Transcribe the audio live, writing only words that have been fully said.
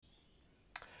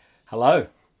Hello.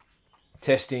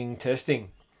 Testing, testing.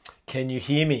 Can you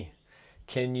hear me?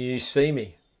 Can you see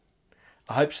me?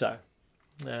 I hope so.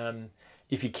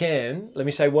 If you can, let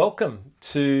me say welcome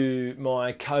to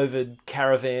my COVID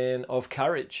caravan of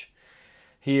courage.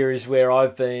 Here is where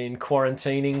I've been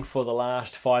quarantining for the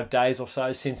last 5 days or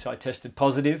so since I tested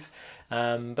positive.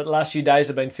 But the last few days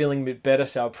I've been feeling a bit better,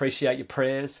 so I appreciate your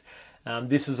prayers.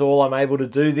 This is all I'm able to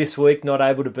do this week, not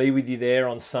able to be with you there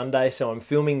on Sunday, so I'm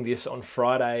filming this on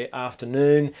Friday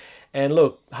afternoon. And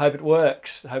look, hope it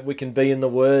works. Hope we can be in the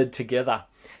Word together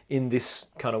in this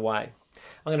kind of way.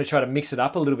 I'm going to try to mix it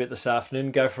up a little bit this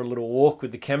afternoon, go for a little walk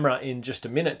with the camera in just a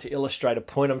minute to illustrate a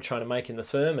point I'm trying to make in the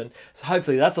sermon. So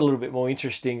hopefully that's a little bit more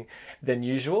interesting than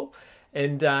usual.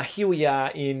 And here we are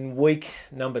in week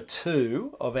number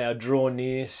 2 of our Draw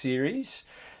Near series.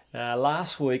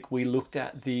 Last week we looked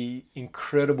at the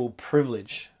incredible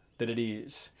privilege that it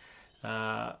is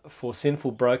for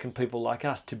sinful, broken people like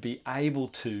us to be able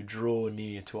to draw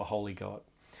near to a holy God.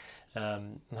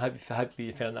 Hopefully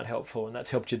you found that helpful, and that's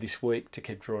helped you this week to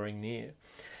keep drawing near.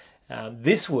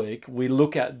 This week we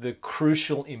look at the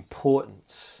crucial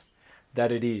importance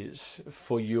that it is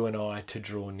for you and I to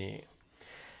draw near.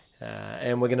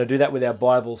 And we're going to do that with our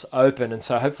Bibles open. And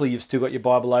so hopefully you've still got your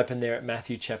Bible open there at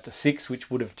Matthew chapter 6,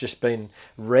 which would have just been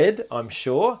read, I'm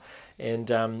sure. And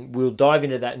we'll dive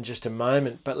into that in just a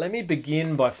moment. But let me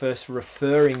begin by first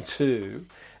referring to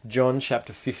John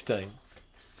chapter 15,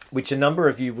 which a number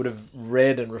of you would have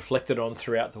read and reflected on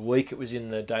throughout the week. It was in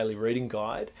the daily reading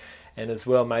guide. And as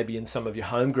well, maybe in some of your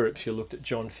home groups, you looked at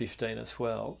John 15 as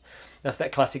well. That's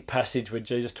that classic passage where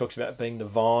Jesus talks about being the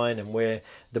vine and we're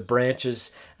the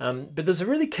branches. But there's a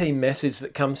really key message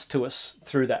that comes to us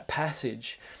through that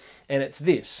passage, and it's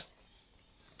this.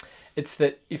 It's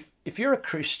that if you're a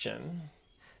Christian,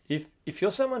 if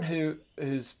you're someone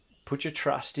who's put your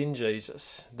trust in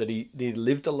Jesus, that he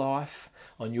lived a life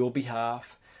on your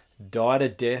behalf, died a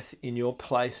death in your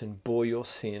place and bore your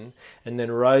sin, and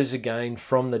then rose again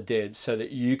from the dead so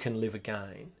that you can live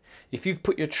again. If you've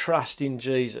put your trust in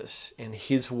Jesus and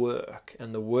his work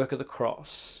and the work of the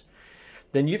cross,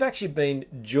 then you've actually been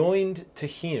joined to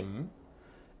him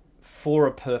for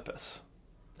a purpose.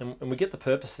 And we get the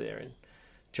purpose there in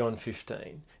John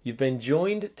 15. You've been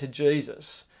joined to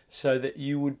Jesus so that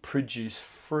you would produce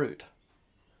fruit,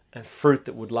 and fruit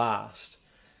that would last.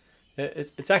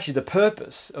 It's actually the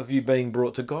purpose of you being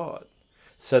brought to God,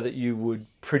 so that you would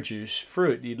produce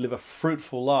fruit. You'd live a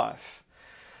fruitful life.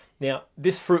 Now,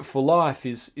 this fruitful life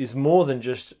is more than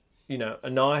just, a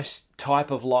nice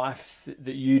type of life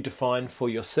that you define for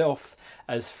yourself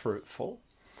as fruitful.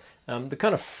 The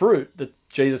kind of fruit that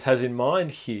Jesus has in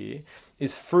mind here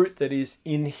is fruit that is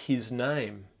in his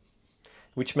name,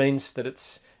 which means that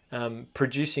it's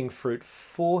producing fruit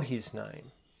for his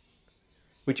name.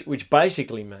 Which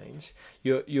basically means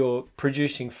you're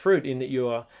producing fruit in that you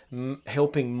are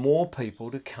helping more people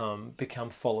to become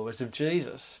followers of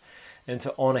Jesus and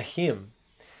to honour him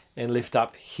and lift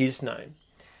up his name.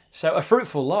 So a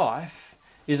fruitful life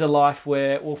is a life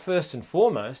where, well, first and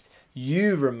foremost,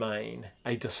 you remain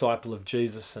a disciple of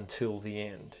Jesus until the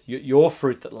end. Your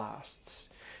fruit that lasts.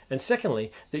 And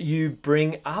secondly, that you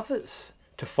bring others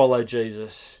to follow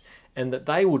Jesus and that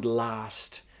they would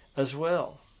last as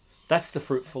well. That's the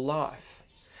fruitful life.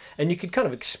 And you could kind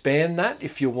of expand that,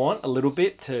 if you want, a little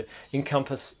bit to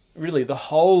encompass really the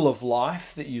whole of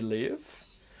life that you live,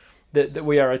 that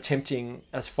we are attempting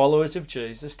as followers of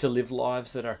Jesus to live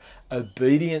lives that are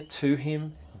obedient to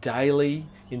him daily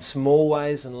in small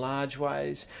ways and large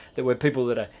ways, that we're people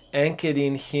that are anchored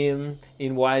in him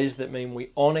in ways that mean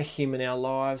we honour him in our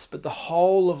lives, but the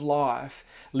whole of life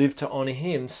live to honour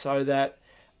him so that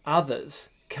others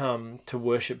come to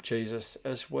worship Jesus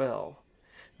as well.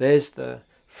 There's the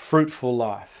fruitful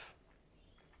life.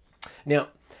 Now,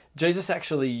 Jesus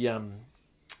actually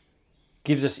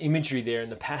gives us imagery there in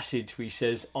the passage where he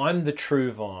says, I'm the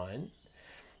true vine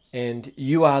and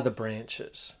you are the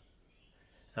branches.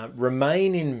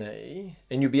 Remain in me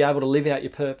and you'll be able to live out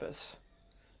your purpose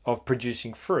of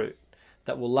producing fruit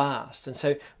that will last. And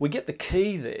so we get the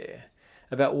key there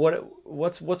about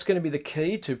what's going to be the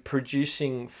key to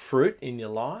producing fruit in your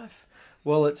life.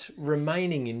 Well, it's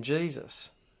remaining in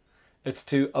Jesus. It's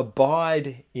to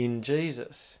abide in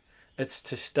Jesus. It's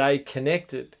to stay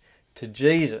connected to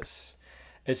Jesus.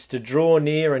 It's to draw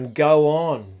near and go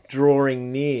on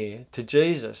drawing near to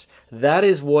Jesus. That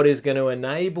is what is going to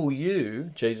enable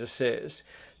you, Jesus says,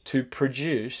 to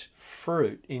produce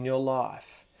fruit in your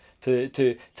life,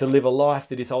 to live a life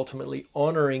that is ultimately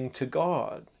honouring to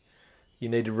God. You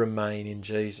need to remain in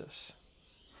Jesus.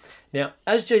 Now,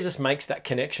 as Jesus makes that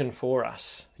connection for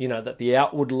us, that the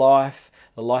outward life,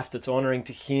 the life that's honouring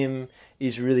to him,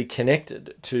 is really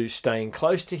connected to staying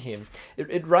close to him,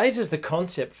 it raises the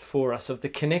concept for us of the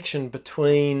connection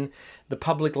between the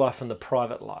public life and the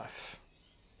private life.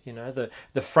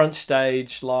 The front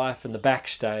stage life and the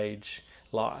backstage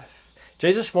life.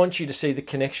 Jesus wants you to see the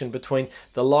connection between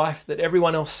the life that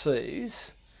everyone else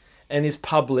sees and is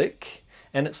public,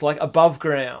 and it's like above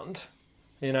ground,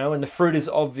 and the fruit is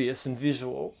obvious and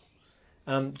visual.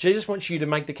 Jesus wants you to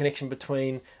make the connection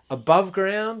between above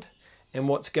ground and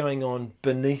what's going on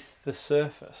beneath the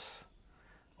surface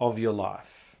of your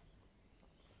life.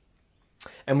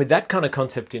 And with that kind of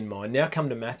concept in mind, now come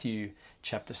to Matthew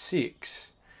chapter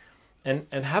 6 and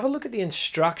have a look at the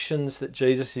instructions that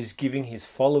Jesus is giving his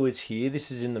followers here.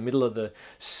 This is in the middle of the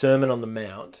Sermon on the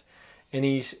Mount, and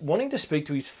he's wanting to speak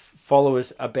to his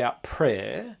followers about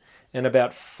prayer and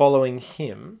about following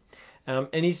him.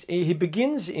 And he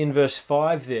begins in verse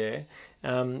 5 there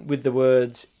with the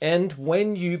words, "And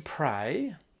when you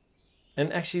pray,"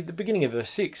 and actually the beginning of verse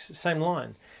 6, same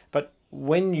line, but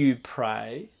 "when you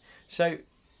pray." So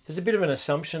there's a bit of an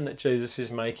assumption that Jesus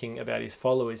is making about his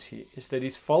followers here, is that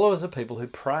his followers are people who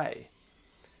pray,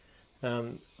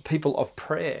 people of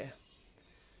prayer.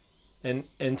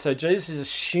 And so Jesus is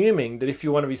assuming that if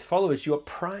you're one of his followers, you're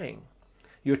praying.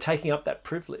 You're taking up that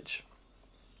privilege.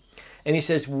 And he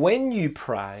says, when you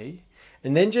pray,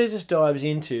 and then Jesus dives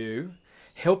into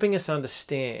helping us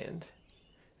understand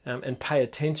and pay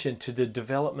attention to the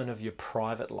development of your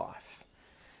private life.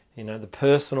 The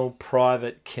personal,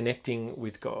 private connecting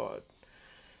with God.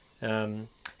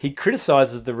 He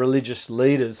criticizes the religious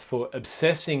leaders for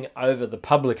obsessing over the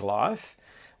public life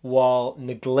while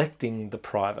neglecting the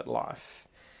private life.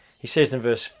 He says in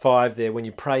verse 5 there, when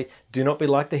you pray, do not be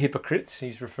like the hypocrites.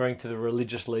 He's referring to the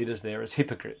religious leaders there as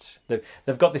hypocrites.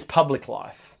 They've got this public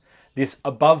life, this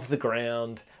above the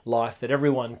ground life that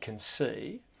everyone can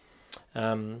see,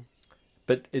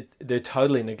 but they're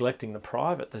totally neglecting the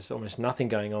private. There's almost nothing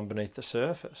going on beneath the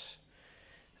surface.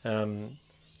 Do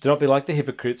not be like the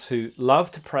hypocrites who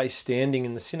love to pray standing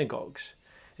in the synagogues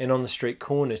and on the street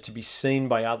corners to be seen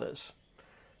by others.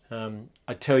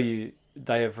 I tell you,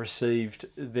 they have received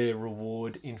their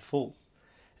reward in full.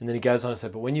 And then he goes on to say,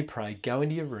 but when you pray, go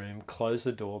into your room, close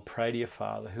the door, pray to your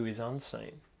Father who is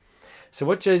unseen. So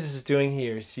what Jesus is doing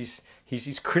here is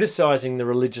he's criticizing the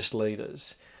religious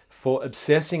leaders for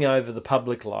obsessing over the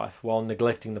public life while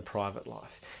neglecting the private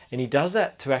life. And he does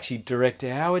that to actually direct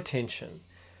our attention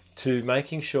to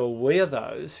making sure we are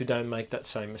those who don't make that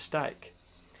same mistake.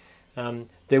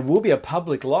 There will be a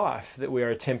public life that we are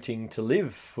attempting to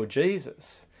live for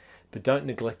Jesus, but don't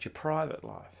neglect your private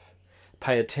life.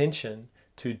 Pay attention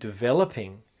to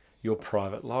developing your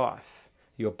private life,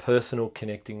 your personal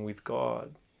connecting with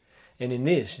God. And in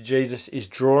this, Jesus is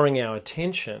drawing our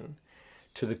attention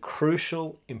to the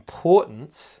crucial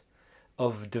importance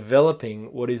of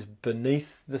developing what is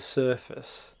beneath the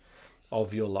surface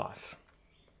of your life.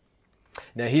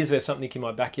 Now, here's where something in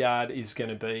my backyard is going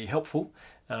to be helpful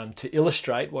to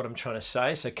illustrate what I'm trying to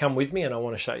say. So come with me and I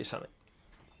want to show you something.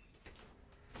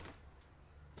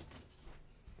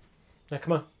 Now,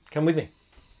 come on, come with me.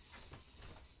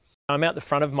 I'm out the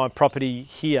front of my property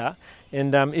here,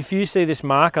 and if you see this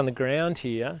mark on the ground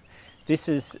here, this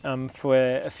is for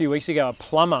a few weeks ago a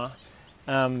plumber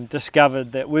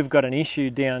discovered that we've got an issue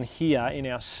down here in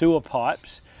our sewer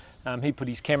pipes. He put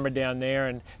his camera down there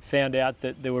and found out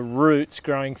that there were roots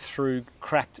growing through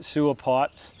cracked sewer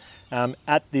pipes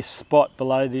at this spot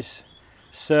below this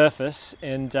surface,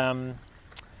 and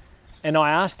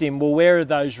I asked him, well, where are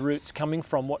those roots coming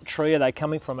from? What tree are they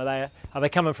coming from? Are they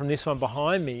coming from this one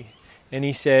behind me? And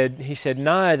he said,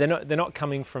 no, they're not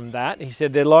coming from that. He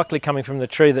said, they're likely coming from the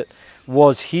tree that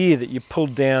was here that you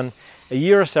pulled down a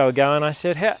year or so ago. And I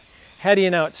said, how do you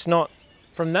know it's not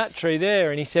from that tree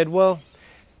there? And he said,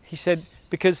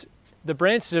 because the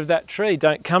branches of that tree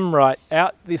don't come right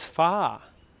out this far.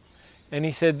 And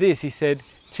he said,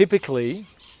 typically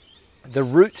the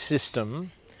root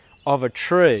system of a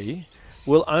tree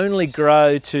will only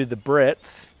grow to the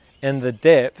breadth and the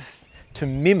depth to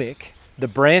mimic the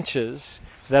branches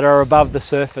that are above the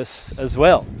surface as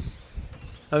well.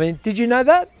 I mean, did you know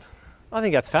that? I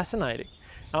think that's fascinating.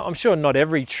 I'm sure not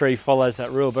every tree follows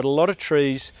that rule, but a lot of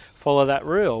trees follow that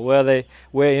rule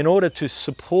where in order to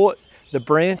support the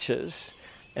branches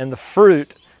and the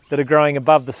fruit that are growing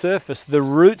above the surface, the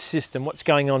root system, what's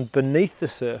going on beneath the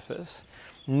surface,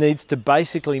 needs to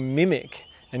basically mimic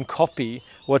and copy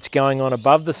what's going on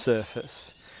above the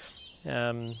surface.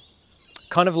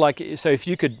 Kind of like, so if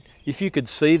you could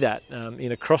see that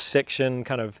in a cross-section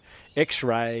kind of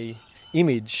X-ray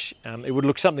image, it would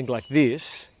look something like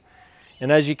this.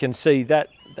 And as you can see, that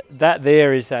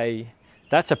there is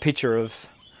that's a picture of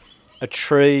a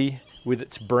tree with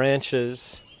its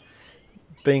branches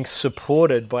being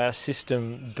supported by a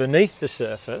system beneath the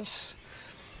surface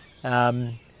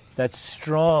that's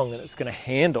strong and it's going to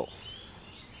handle.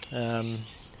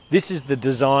 This is the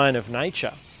design of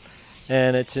nature,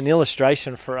 and it's an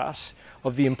illustration for us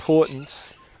of the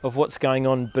importance of what's going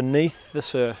on beneath the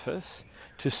surface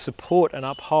to support and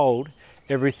uphold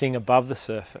everything above the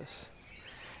surface.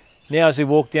 Now as we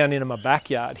walk down into my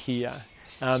backyard here,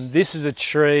 this is a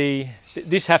tree.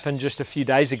 This happened just a few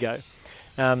days ago,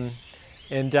 and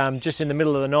just in the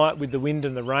middle of the night with the wind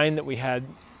and the rain that we had,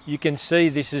 you can see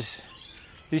this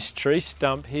tree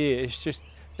stump here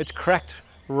it's cracked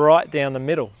right down the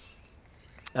middle,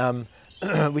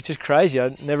 which is crazy.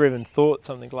 I never even thought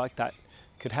something like that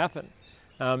could happen.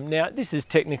 Now this is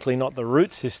technically not the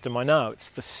root system, I know, it's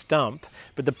the stump,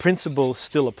 but the principle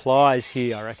still applies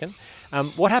here, I reckon.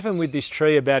 What happened with this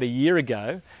tree about a year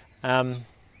ago,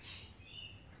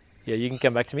 yeah, you can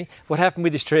come back to me. What happened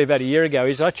with this tree about a year ago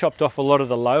is I chopped off a lot of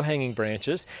the low-hanging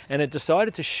branches and it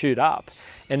decided to shoot up,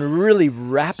 and really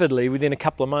rapidly within a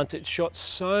couple of months it shot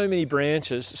so many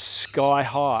branches sky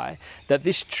high that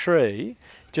this tree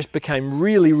just became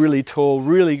really, really tall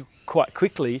really quite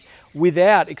quickly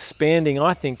without expanding,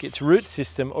 I think, its root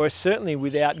system, or certainly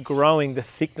without growing the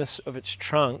thickness of its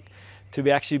trunk to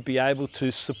actually be able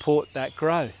to support that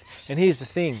growth. And here's the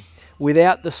thing,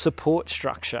 without the support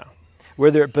structure,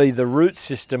 whether it be the root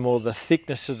system or the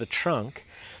thickness of the trunk,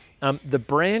 the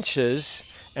branches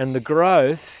and the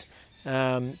growth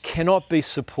cannot be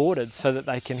supported so that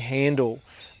they can handle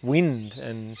wind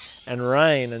and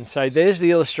rain. And so there's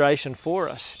the illustration for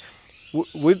us.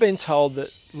 We've been told that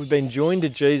we've been joined to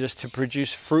Jesus to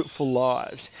produce fruitful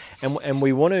lives, and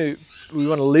we want to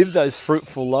live those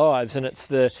fruitful lives, and it's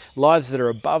the lives that are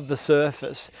above the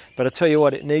surface. But I tell you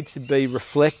what, it needs to be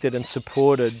reflected and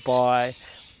supported by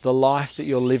the life that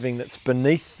you're living that's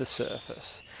beneath the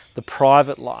surface, the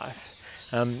private life,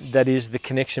 that is the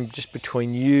connection just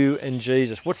between you and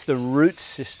Jesus. What's the root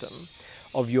system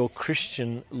of your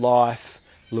Christian life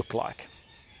look like?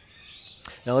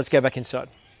 Now let's go back inside.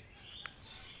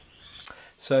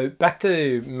 So back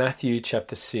to Matthew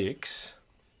chapter 6.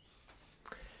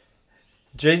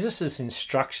 Jesus'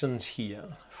 instructions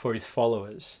here for his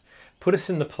followers put us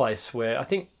in the place where I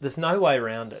think there's no way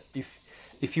around it.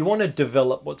 If you want to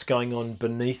develop what's going on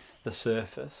beneath the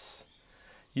surface,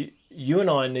 you and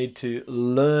I need to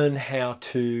learn how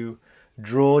to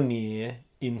draw near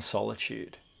in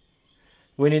solitude.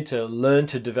 We need to learn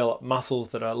to develop muscles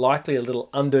that are likely a little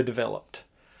underdeveloped.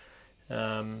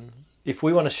 If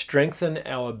we want to strengthen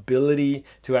our ability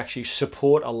to actually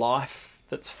support a life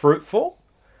that's fruitful,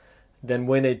 then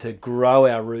we need to grow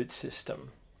our root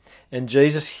system. And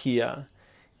Jesus here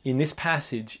in this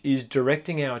passage is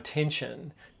directing our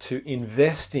attention to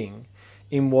investing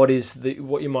in what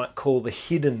you might call the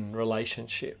hidden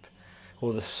relationship,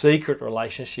 or the secret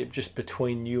relationship just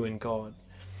between you and God.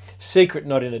 Secret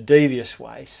not in a devious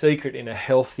way, secret in a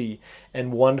healthy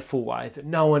and wonderful way that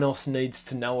no one else needs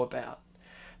to know about.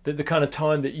 The kind of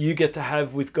time that you get to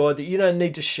have with God that you don't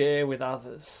need to share with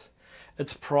others.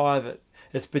 It's private.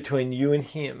 It's between you and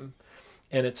him,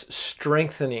 and it's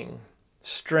strengthening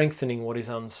what is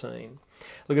unseen.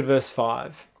 Look at verse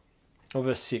 5, or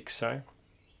verse 6, sorry.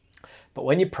 But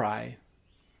when you pray,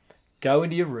 go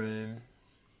into your room,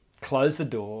 close the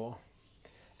door,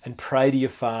 and pray to your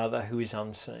Father who is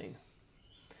unseen.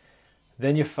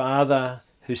 Then your Father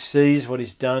who sees what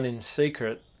is done in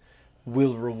secret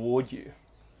will reward you.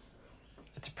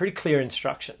 It's a pretty clear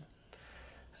instruction.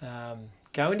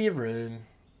 Go into your room,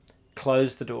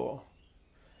 close the door.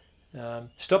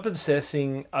 Stop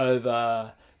obsessing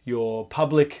over your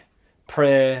public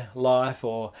prayer life,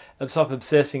 or stop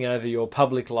obsessing over your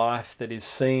public life that is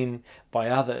seen by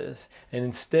others, and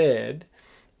instead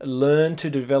learn to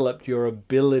develop your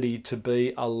ability to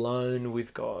be alone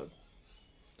with God.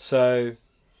 So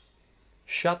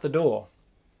shut the door.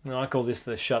 And I call this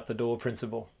the shut the door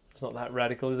principle. It's not that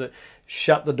radical, is it?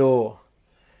 Shut the door.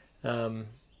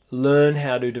 Learn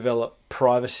how to develop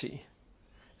privacy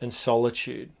and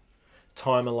solitude,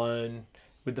 time alone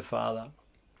with the Father.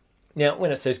 Now,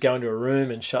 when it says go into a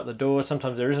room and shut the door,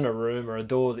 sometimes there isn't a room or a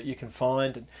door that you can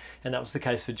find, and that was the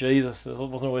case for Jesus. There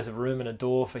wasn't always a room and a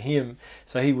door for him,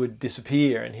 so he would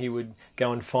disappear and he would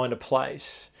go and find a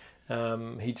place.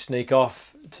 He'd sneak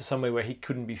off to somewhere where he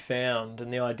couldn't be found,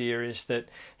 and the idea is that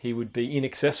he would be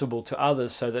inaccessible to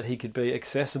others so that he could be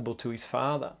accessible to his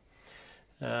Father.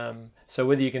 So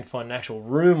whether you can find an actual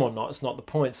room or not, it's not the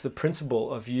point. It's the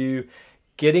principle of you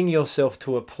getting yourself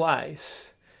to a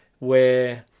place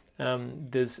where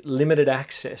there's limited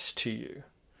access to you,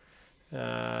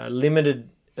 limited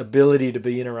ability to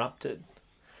be interrupted.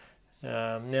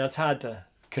 Now, it's hard to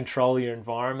control your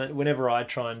environment. Whenever I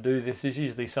try and do this, there's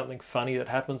usually something funny that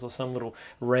happens, or some little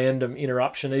random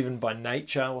interruption, even by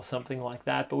nature or something like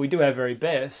that. But we do our very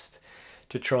best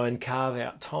to try and carve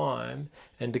out time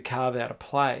and to carve out a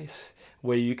place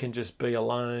where you can just be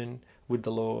alone with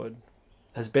the Lord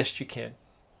as best you can.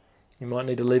 You might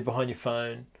need to leave behind your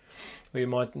phone, or you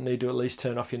might need to at least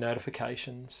turn off your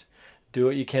notifications. Do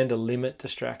what you can to limit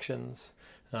distractions.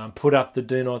 Put up the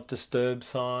do not disturb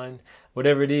sign.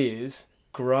 Whatever it is,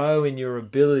 grow in your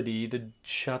ability to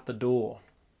shut the door.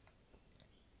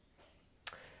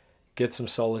 Get some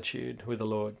solitude with the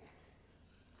Lord.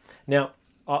 Now,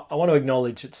 I want to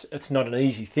acknowledge it's not an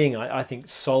easy thing. I think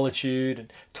solitude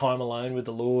and time alone with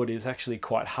the Lord is actually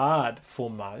quite hard for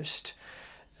most.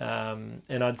 And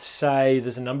I'd say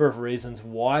there's a number of reasons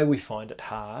why we find it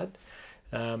hard.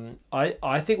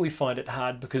 I think we find it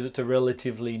hard because it's a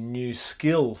relatively new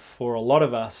skill for a lot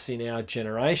of us in our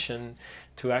generation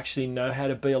to actually know how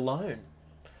to be alone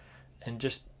and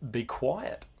just be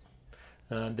quiet.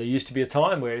 There used to be a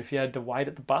time where if you had to wait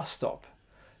at the bus stop,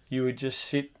 you would just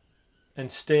sit and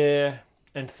stare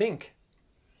and think.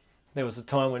 There was a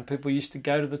time when people used to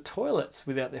go to the toilets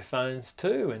without their phones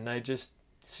too, and they just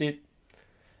sit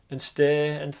and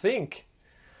stare and think,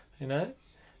 you know.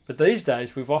 But these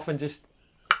days we've often just,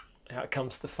 out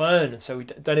comes the phone, and so we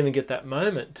don't even get that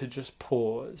moment to just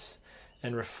pause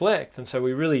and reflect. And so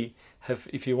we really have,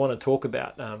 if you want to talk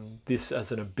about this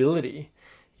as an ability,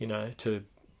 you know, to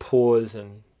pause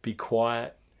and be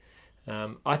quiet,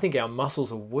 I think our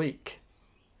muscles are weak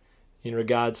in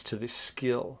regards to this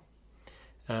skill,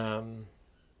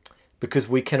 because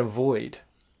we can avoid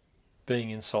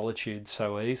being in solitude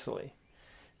so easily.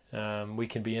 We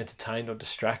can be entertained or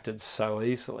distracted so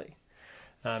easily.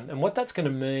 And what that's going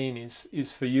to mean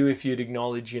is for you, if you'd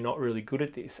acknowledge you're not really good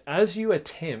at this, as you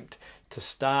attempt to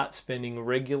start spending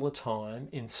regular time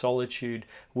in solitude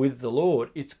with the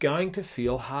Lord, it's going to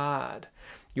feel hard.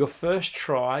 Your first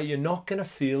try, you're not going to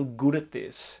feel good at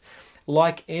this.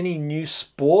 Like any new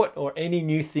sport or any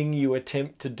new thing you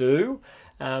attempt to do,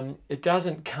 it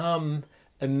doesn't come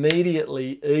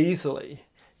immediately easily.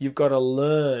 You've got to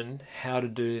learn how to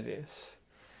do this.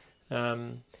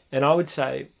 And I would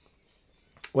say,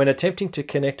 when attempting to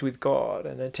connect with God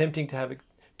and attempting to have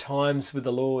times with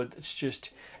the Lord that's just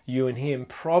you and Him,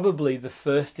 probably the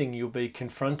first thing you'll be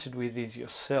confronted with is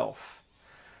yourself.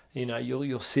 You know,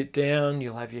 you'll sit down,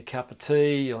 you'll have your cup of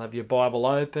tea, you'll have your Bible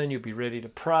open, you'll be ready to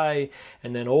pray,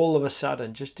 and then all of a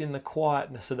sudden, just in the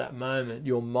quietness of that moment,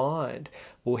 your mind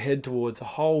will head towards a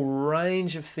whole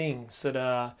range of things that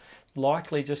are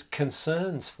likely just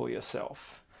concerns for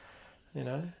yourself, you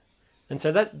know. And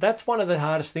so that's one of the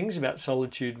hardest things about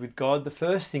solitude with God. The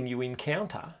first thing you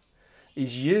encounter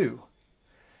is you,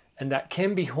 and that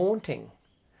can be haunting,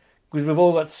 because we've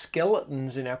all got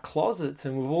skeletons in our closets,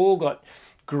 and we've all got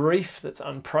grief that's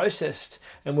unprocessed,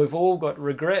 and we've all got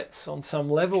regrets on some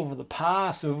level of the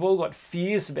past, and we've all got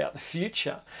fears about the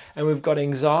future, and we've got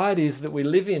anxieties that we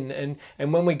live in,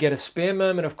 and when we get a spare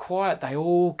moment of quiet, they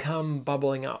all come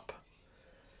bubbling up.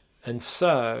 And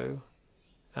so,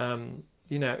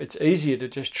 you know, it's easier to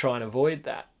just try and avoid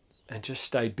that and just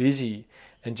stay busy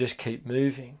and just keep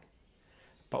moving.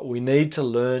 But we need to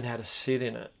learn how to sit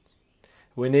in it.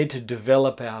 We need to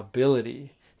develop our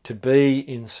ability to be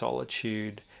in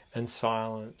solitude and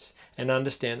silence and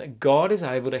understand that God is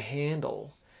able to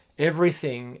handle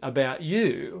everything about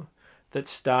you that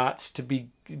starts to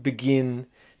begin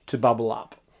to bubble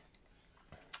up.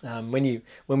 When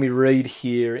we read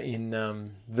here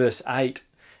in verse 8,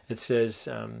 it says,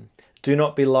 "Do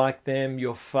not be like them.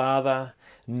 Your Father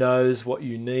knows what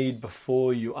you need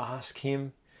before you ask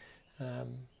Him."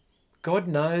 God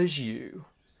knows you.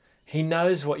 He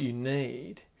knows what you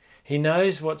need. He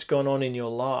knows what's gone on in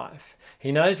your life.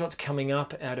 He knows what's coming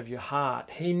up out of your heart.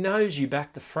 He knows you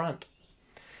back to front.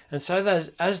 And so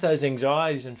as those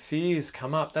anxieties and fears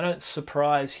come up, they don't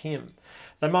surprise Him.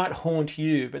 They might haunt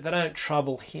you, but they don't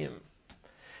trouble Him.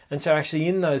 And so actually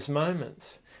in those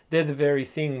moments, they're the very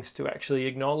things to actually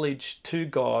acknowledge to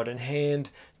God and hand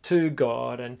to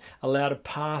God and allow to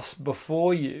pass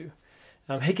before you.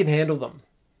 He can handle them.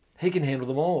 He can handle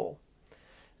them all.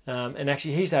 And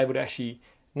actually He's able to actually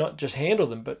not just handle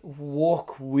them, but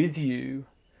walk with you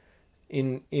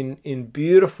in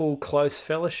beautiful close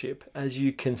fellowship as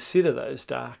you consider those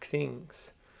dark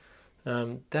things.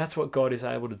 That's what God is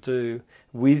able to do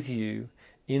with you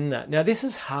in that. Now this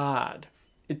is hard.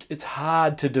 It's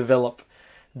hard to develop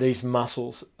these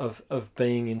muscles of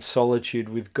being in solitude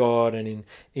with God and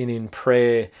in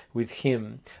prayer with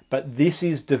Him. But this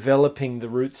is developing the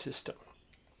root system.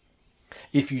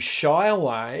 If you shy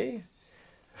away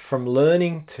from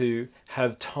learning to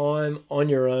have time on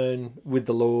your own with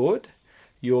the Lord,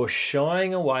 you're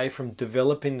shying away from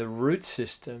developing the root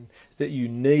system that you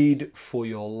need for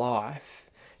your life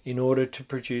in order to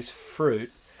produce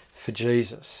fruit for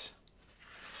Jesus.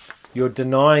 You're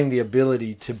denying the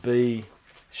ability to be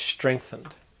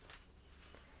strengthened.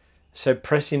 So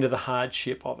press into the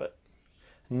hardship of it.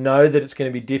 Know that it's going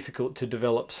to be difficult to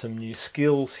develop some new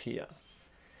skills here.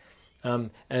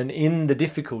 And in the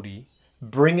difficulty,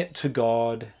 bring it to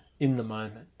God in the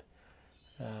moment.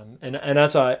 And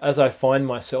as I find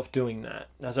myself doing that,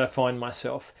 as I find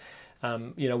myself,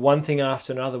 one thing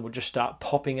after another will just start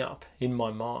popping up in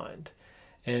my mind,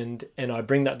 and I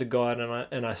bring that to God,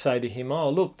 and I say to Him, "Oh,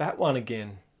 look, that one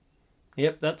again.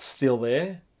 Yep, that's still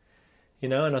there."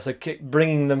 And as I keep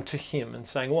bringing them to Him and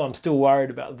saying, "Oh, I'm still worried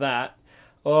about that.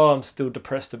 Oh, I'm still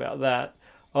depressed about that.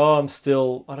 Oh, I'm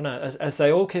still, I don't know." As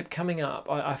they all keep coming up,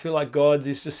 I feel like God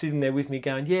is just sitting there with me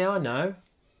going, "Yeah, I know.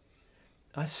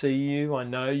 I see you, I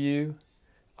know you,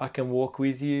 I can walk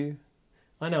with you,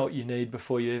 I know what you need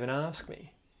before you even ask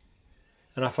me."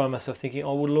 And I find myself thinking,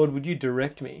 "Oh, well, Lord, would you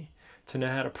direct me to know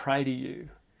how to pray to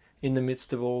you in the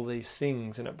midst of all these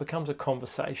things?" And it becomes a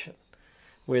conversation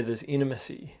where there's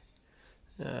intimacy.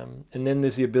 And then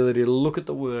there's the ability to look at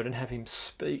the Word and have Him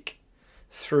speak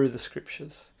through the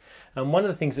Scriptures. And one of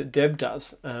the things that Deb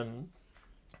does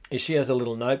is she has a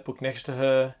little notebook next to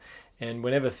her, and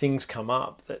whenever things come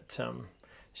up that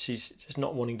she's just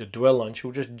not wanting to dwell on,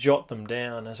 she'll just jot them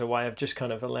down as a way of just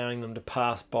kind of allowing them to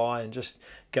pass by and just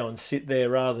go and sit there,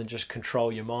 rather than just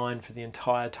control your mind for the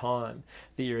entire time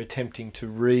that you're attempting to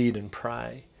read and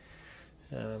pray.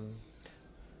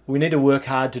 We need to work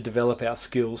hard to develop our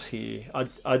skills here.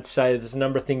 I'd say there's a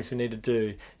number of things we need to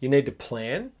do. You need to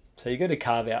plan. So you've got to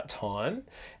carve out time,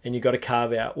 and you've got to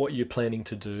carve out what you're planning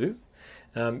to do.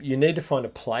 You need to find a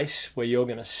place where you're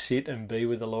going to sit and be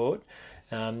with the Lord.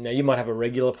 Now, you might have a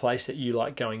regular place that you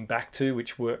like going back to,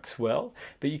 which works well,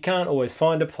 but you can't always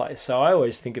find a place. So I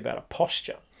always think about a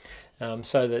posture,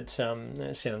 so that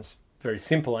it sounds very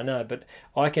simple, I know, but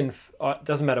it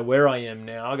doesn't matter where I am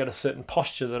now, I've got a certain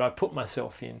posture that I put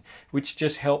myself in, which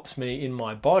just helps me in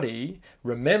my body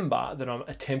remember that I'm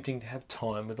attempting to have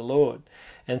time with the Lord.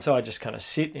 And so I just kind of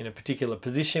sit in a particular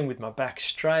position with my back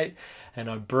straight, and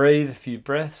I breathe a few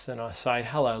breaths, and I say,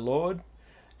 "Hello, Lord."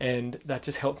 And that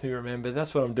just helps me remember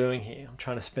that's what I'm doing here. I'm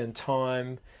trying to spend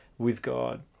time with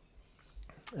God.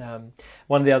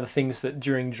 One of the other things that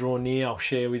during Draw Near I'll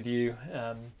share with you,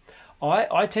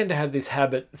 I tend to have this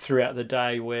habit throughout the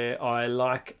day where I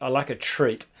like a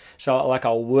treat. So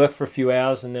I'll work for a few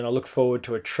hours, and then I look forward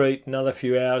to a treat, another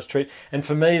few hours treat. And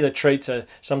for me, the treats are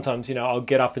sometimes, I'll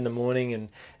get up in the morning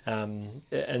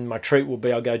and my treat will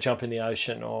be I'll go jump in the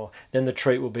ocean, or then the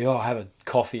treat will be I'll have a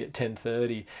coffee at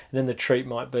 10:30, and then the treat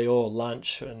might be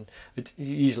lunch, and it's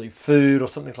usually food or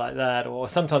something like that. Or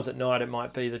sometimes at night it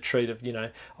might be the treat of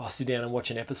I'll sit down and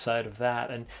watch an episode of that.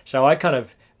 And so I kind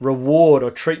of reward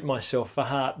or treat myself for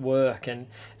hard work. And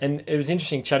it was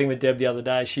interesting chatting with Deb the other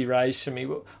day. She raised to me,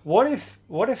 what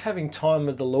if having time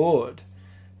with the Lord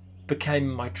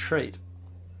became my treat,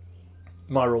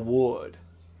 my reward,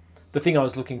 the thing I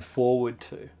was looking forward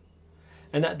to?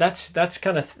 And that's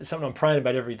kind of something I'm praying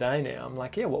about every day now. I'm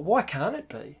like, why can't it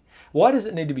be? Why does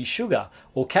it need to be sugar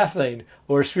or caffeine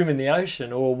or a swim in the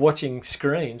ocean or watching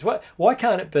screens? Why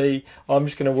can't it be, I'm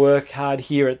just going to work hard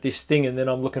here at this thing, and then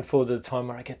I'm looking forward to the time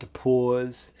where I get to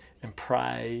pause and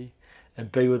pray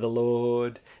and be with the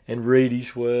Lord and read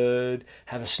His Word,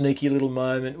 have a sneaky little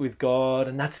moment with God,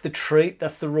 and that's the treat,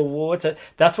 that's the reward. So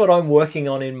that's what I'm working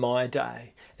on in my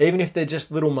day. Even if they're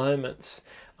just little moments,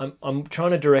 I'm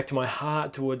trying to direct my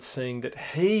heart towards seeing that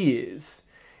He is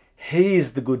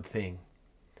the good thing.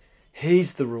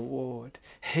 He's the reward.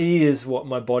 He is what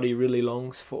my body really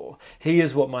longs for. He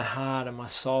is what my heart and my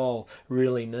soul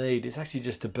really need. It's actually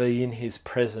just to be in His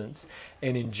presence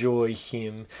and enjoy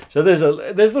Him. So there's a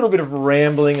little bit of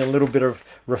rambling, a little bit of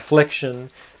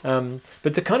reflection,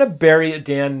 but to kind of bury it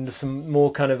down into some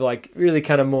more kind of really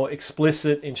kind of more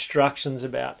explicit instructions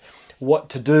about what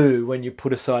to do when you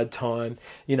put aside time.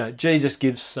 Jesus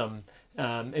gives some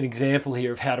an example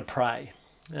here of how to pray.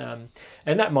 And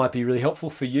that might be really helpful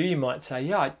for you. You might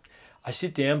say, I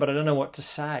sit down, but I don't know what to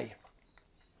say.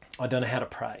 I don't know how to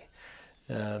pray.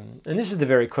 And this is the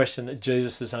very question that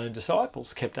Jesus' own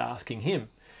disciples kept asking Him.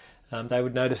 They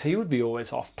would notice He would be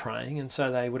always off praying, and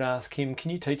so they would ask Him,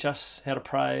 "Can you teach us how to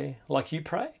pray like you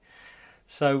pray?"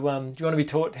 So do you want to be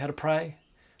taught how to pray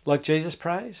like Jesus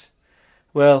prays?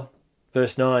 Well,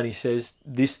 verse 9, he says,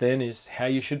 this then is how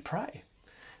you should pray.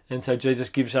 And so Jesus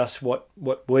gives us what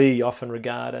we often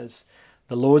regard as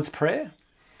the Lord's Prayer.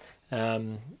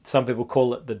 Some people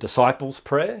call it the disciples'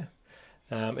 prayer.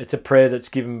 It's a prayer that's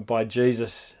given by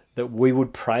Jesus that we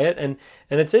would pray it, and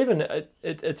it's even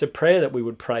it's a prayer that we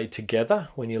would pray together.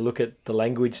 When you look at the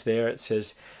language there, it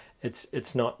says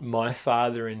it's not my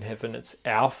Father in heaven, it's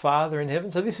our Father in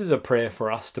heaven. So this is a prayer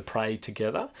for us to pray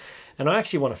together, and I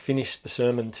actually want to finish the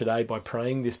sermon today by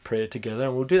praying this prayer together,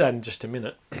 and we'll do that in just a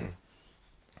minute.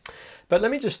 But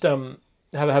let me just have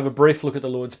a brief look at the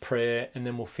Lord's Prayer, and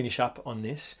then we'll finish up on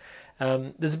this.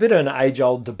 There's a bit of an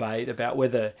age-old debate about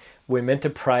whether we're meant to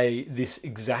pray this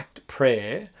exact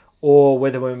prayer or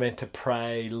whether we're meant to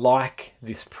pray like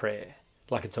this prayer,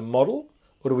 like it's a model,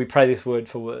 or do we pray this word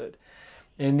for word?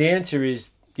 And the answer is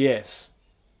yes,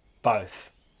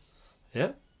 both.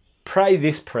 Yeah, pray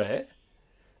this prayer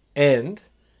and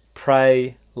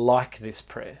pray like this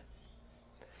prayer.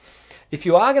 If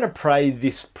you are going to pray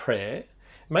this prayer,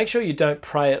 make sure you don't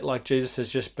pray it like Jesus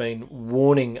has just been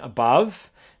warning above.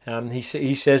 He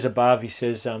says above,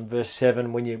 verse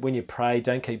 7, when you pray,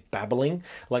 don't keep babbling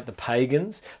like the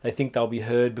pagans. They think they'll be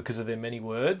heard because of their many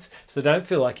words. So don't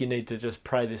feel like you need to just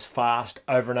pray this fast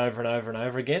over and over and over and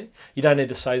over again. You don't need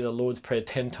to say the Lord's Prayer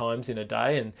 10 times in a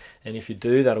day, and if you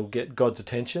do, that'll get God's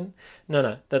attention.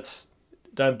 No,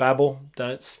 don't babble.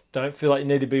 Don't feel like you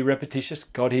need to be repetitious.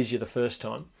 God hears you the first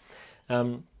time.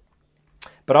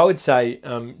 But I would say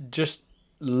just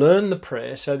learn the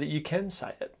prayer so that you can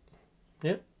say it.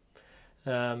 Yeah.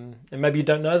 And maybe you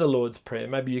don't know the Lord's Prayer.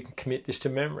 Maybe you can commit this to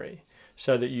memory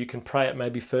so that you can pray it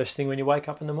maybe first thing when you wake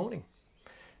up in the morning.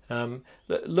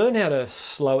 Learn how to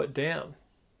slow it down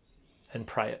and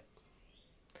pray it.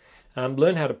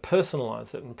 Learn how to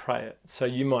personalize it and pray it. So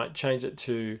you might change it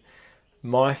to,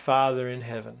 my Father in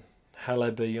heaven,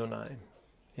 hallowed be your name.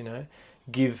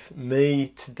 Give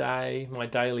me today my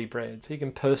daily bread. So you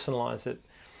can personalize it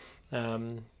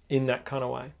in that kind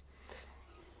of way.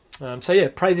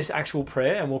 Pray this actual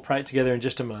prayer, and we'll pray it together in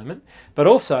just a moment. But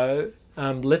also,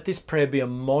 let this prayer be a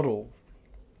model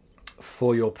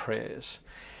for your prayers.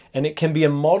 And it can be a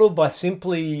model by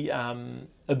simply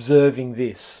observing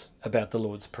this about the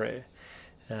Lord's Prayer.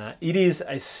 It is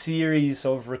a series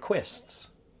of requests.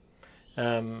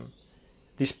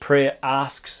 This prayer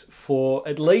asks for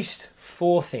at least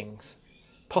 4 things,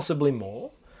 possibly more,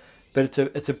 but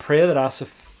it's a prayer that asks for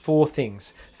 4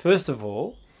 things. First of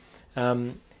all,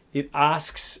 it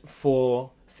asks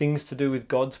for things to do with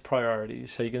God's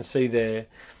priorities. So you can see there,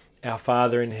 our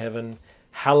Father in heaven,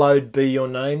 hallowed be your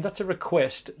name. That's a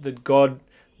request that God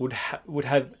would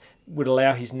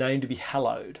allow his name to be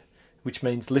hallowed, which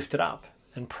means lifted up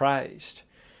and praised.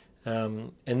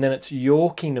 And then it's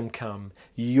your kingdom come,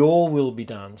 your will be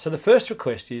done. So the first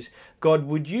request is, God,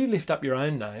 would you lift up your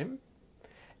own name,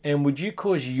 and would you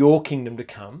cause your kingdom to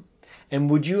come, and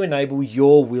would you enable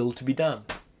your will to be done?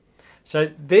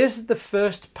 So there's the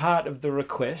first part of the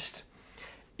request.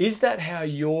 Is that how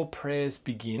your prayers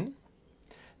begin?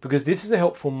 Because this is a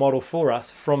helpful model for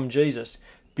us from Jesus.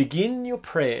 Begin your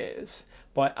prayers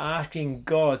by asking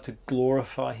God to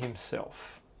glorify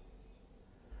himself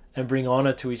and bring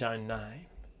honour to his own name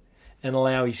and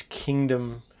allow his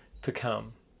kingdom to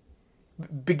come.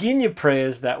 Begin your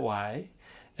prayers that way,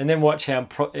 and then watch how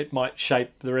it might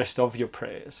shape the rest of your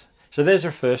prayers. So there's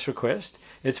our first request.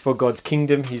 It's for God's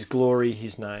kingdom, his glory,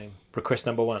 his name. Request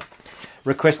number 1.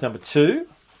 Request number 2,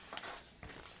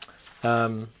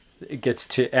 it gets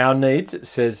to our needs. It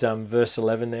says, verse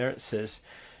 11 there, it says,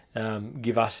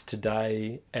 give us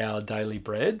today our daily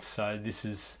bread. So this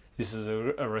is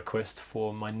a request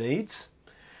for my needs.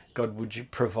 God, would you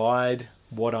provide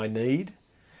what I need?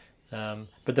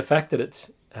 But the fact that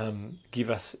it's give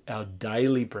us our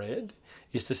daily bread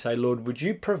is to say, Lord, would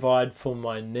you provide for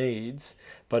my needs,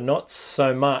 but not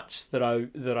so much that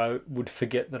I would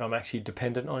forget that I'm actually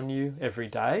dependent on you every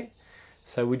day.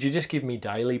 So would you just give me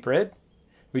daily bread?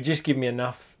 Would you just give me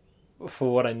enough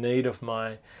for what I need of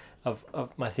my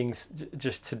things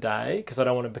just today? Because I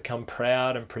don't want to become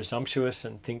proud and presumptuous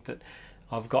and think that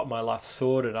I've got my life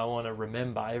sorted. I want to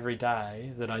remember every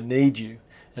day that I need you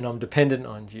and I'm dependent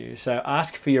on you. So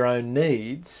ask for your own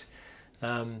needs,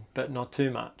 but not too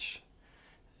much.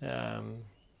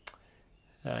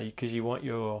 Because you want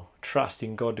your trust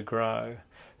in God to grow.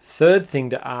 Third thing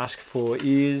to ask for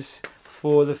is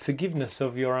for the forgiveness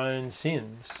of your own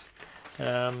sins,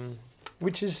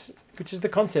 which is the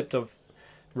concept of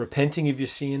repenting of your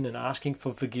sin and asking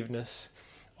for forgiveness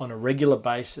on a regular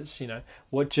basis.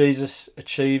 What Jesus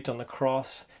achieved on the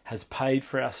cross has paid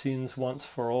for our sins once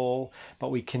for all,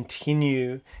 but we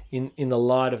continue in the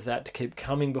light of that to keep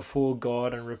coming before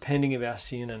God and repenting of our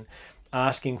sin and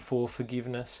asking for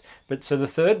forgiveness. But so the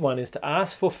third one is to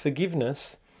ask for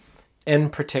forgiveness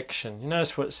and protection. You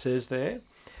notice what it says there?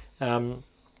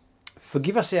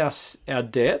 Forgive us our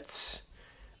debts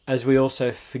as we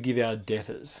also forgive our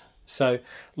debtors. So,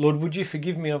 Lord, would you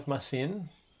forgive me of my sin,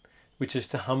 which is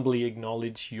to humbly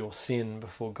acknowledge your sin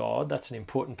before God. That's an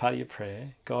important part of your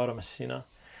prayer. God, I'm a sinner.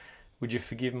 Would you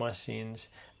forgive my sins?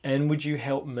 And would you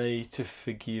help me to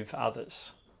forgive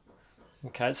others?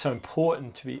 Okay, it's so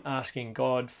important to be asking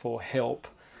God for help,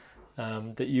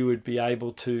 that you would be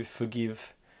able to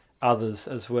forgive others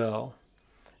as well.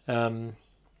 And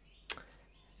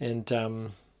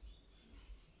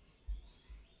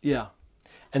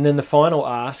then the final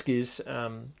ask is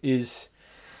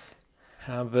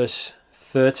verse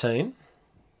 13.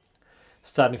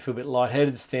 Starting to feel a bit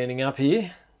lightheaded standing up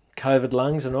here, COVID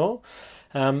lungs and all.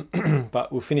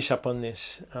 But we'll finish up on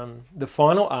this. The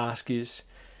final ask is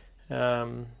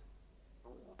that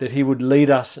he would lead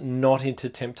us not into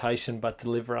temptation, but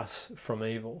deliver us from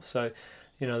evil. So,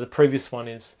 the previous one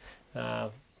is,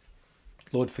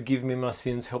 Lord, forgive me my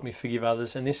sins, help me forgive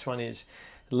others. And this one is,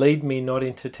 lead me not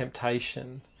into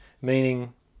temptation,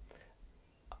 meaning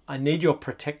I need your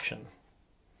protection.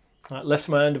 Left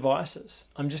to my own devices,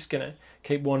 I'm just going to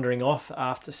keep wandering off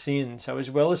after sin. So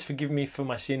as well as forgive me for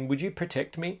my sin, would you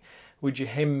protect me? Would you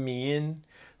hem me in?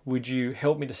 Would you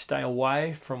help me to stay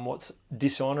away from what's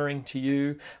dishonouring to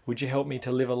you? Would you help me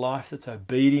to live a life that's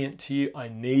obedient to you? I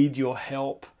need your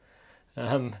help.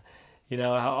 I've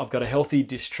got a healthy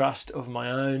distrust of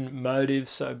my own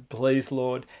motives, so please,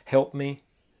 Lord, help me.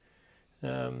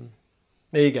 There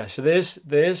you go. So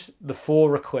there's the 4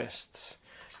 requests.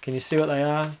 Can you see what they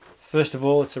are? First of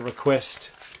all, it's a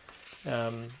request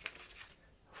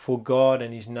for God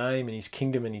and his name and his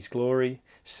kingdom and his glory.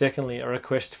 Secondly, a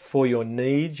request for your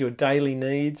needs, your daily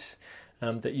needs,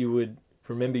 that you would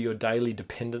remember your daily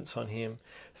dependence on him.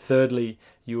 Thirdly,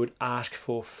 you would ask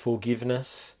for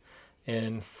forgiveness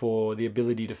and for the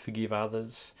ability to forgive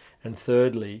others. And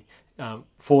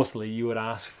fourthly, you would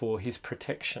ask for his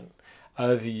protection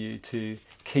over you to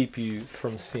keep you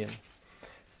from sin.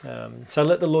 So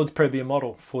let the Lord's Prayer be a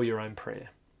model for your own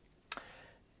prayer.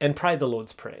 And pray the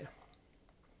Lord's Prayer.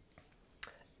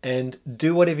 And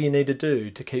do whatever you need to do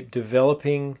to keep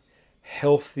developing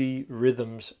healthy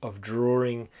rhythms of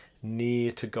drawing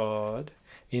near to God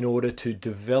in order to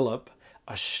develop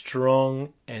a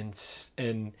strong and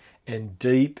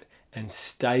deep and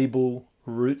stable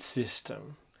root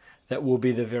system that will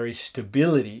be the very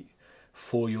stability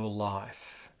for your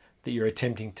life that you're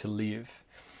attempting to live,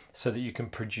 so that you can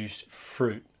produce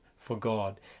fruit for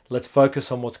God. Let's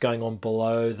focus on what's going on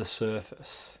below the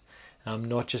surface,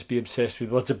 not just be obsessed with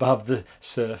what's above the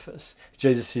surface.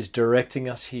 Jesus is directing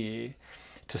us here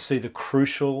to see the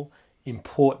crucial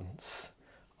importance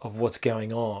of what's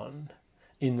going on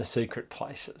in the secret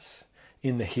places,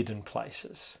 in the hidden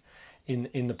places,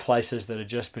 in the places that are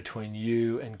just between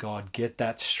you and God. Get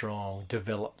that strong,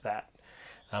 develop that.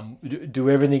 Do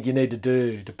everything you need to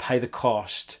do to pay the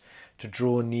cost, to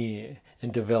draw near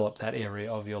and develop that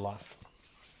area of your life.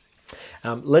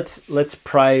 Let's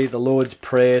pray the Lord's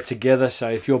Prayer together. So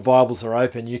if your Bibles are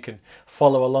open, you can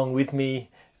follow along with me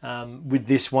with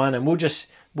this one, and we'll just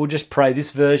pray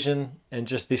this version and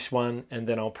just this one, and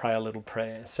then I'll pray a little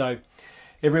prayer. So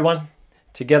everyone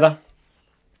together.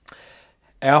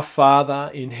 Our Father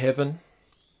in heaven,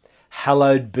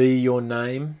 hallowed be your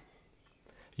name.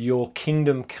 Your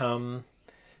kingdom come,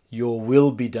 your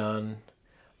will be done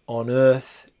on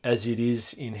earth as it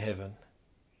is in heaven.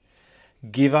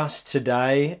 Give us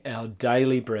today our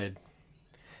daily bread,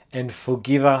 and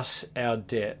forgive us our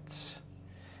debts,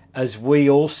 as we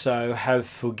also have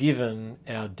forgiven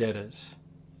our debtors.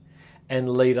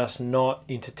 And lead us not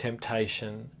into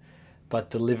temptation, but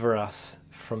deliver us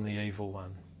from the evil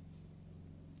one.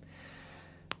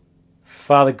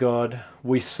 Father God,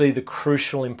 we see the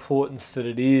crucial importance that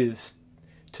it is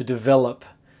to develop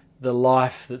the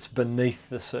life that's beneath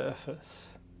the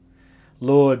surface.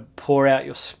 Lord, pour out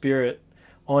your Spirit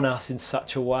on us in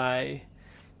such a way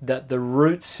that the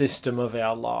root system of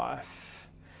our life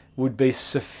would be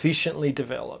sufficiently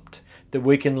developed that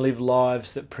we can live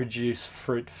lives that produce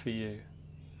fruit for you.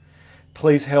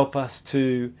 Please help us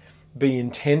to be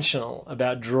intentional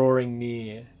about drawing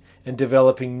near and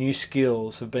developing new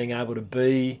skills of being able to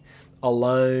be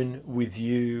alone with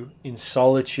you, in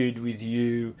solitude with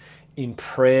you, in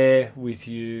prayer with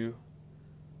you.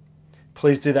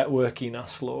 Please do that work in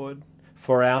us, Lord,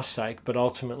 for our sake, but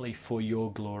ultimately for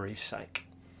your glory's sake.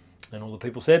 And all the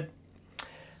people said,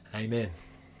 Amen.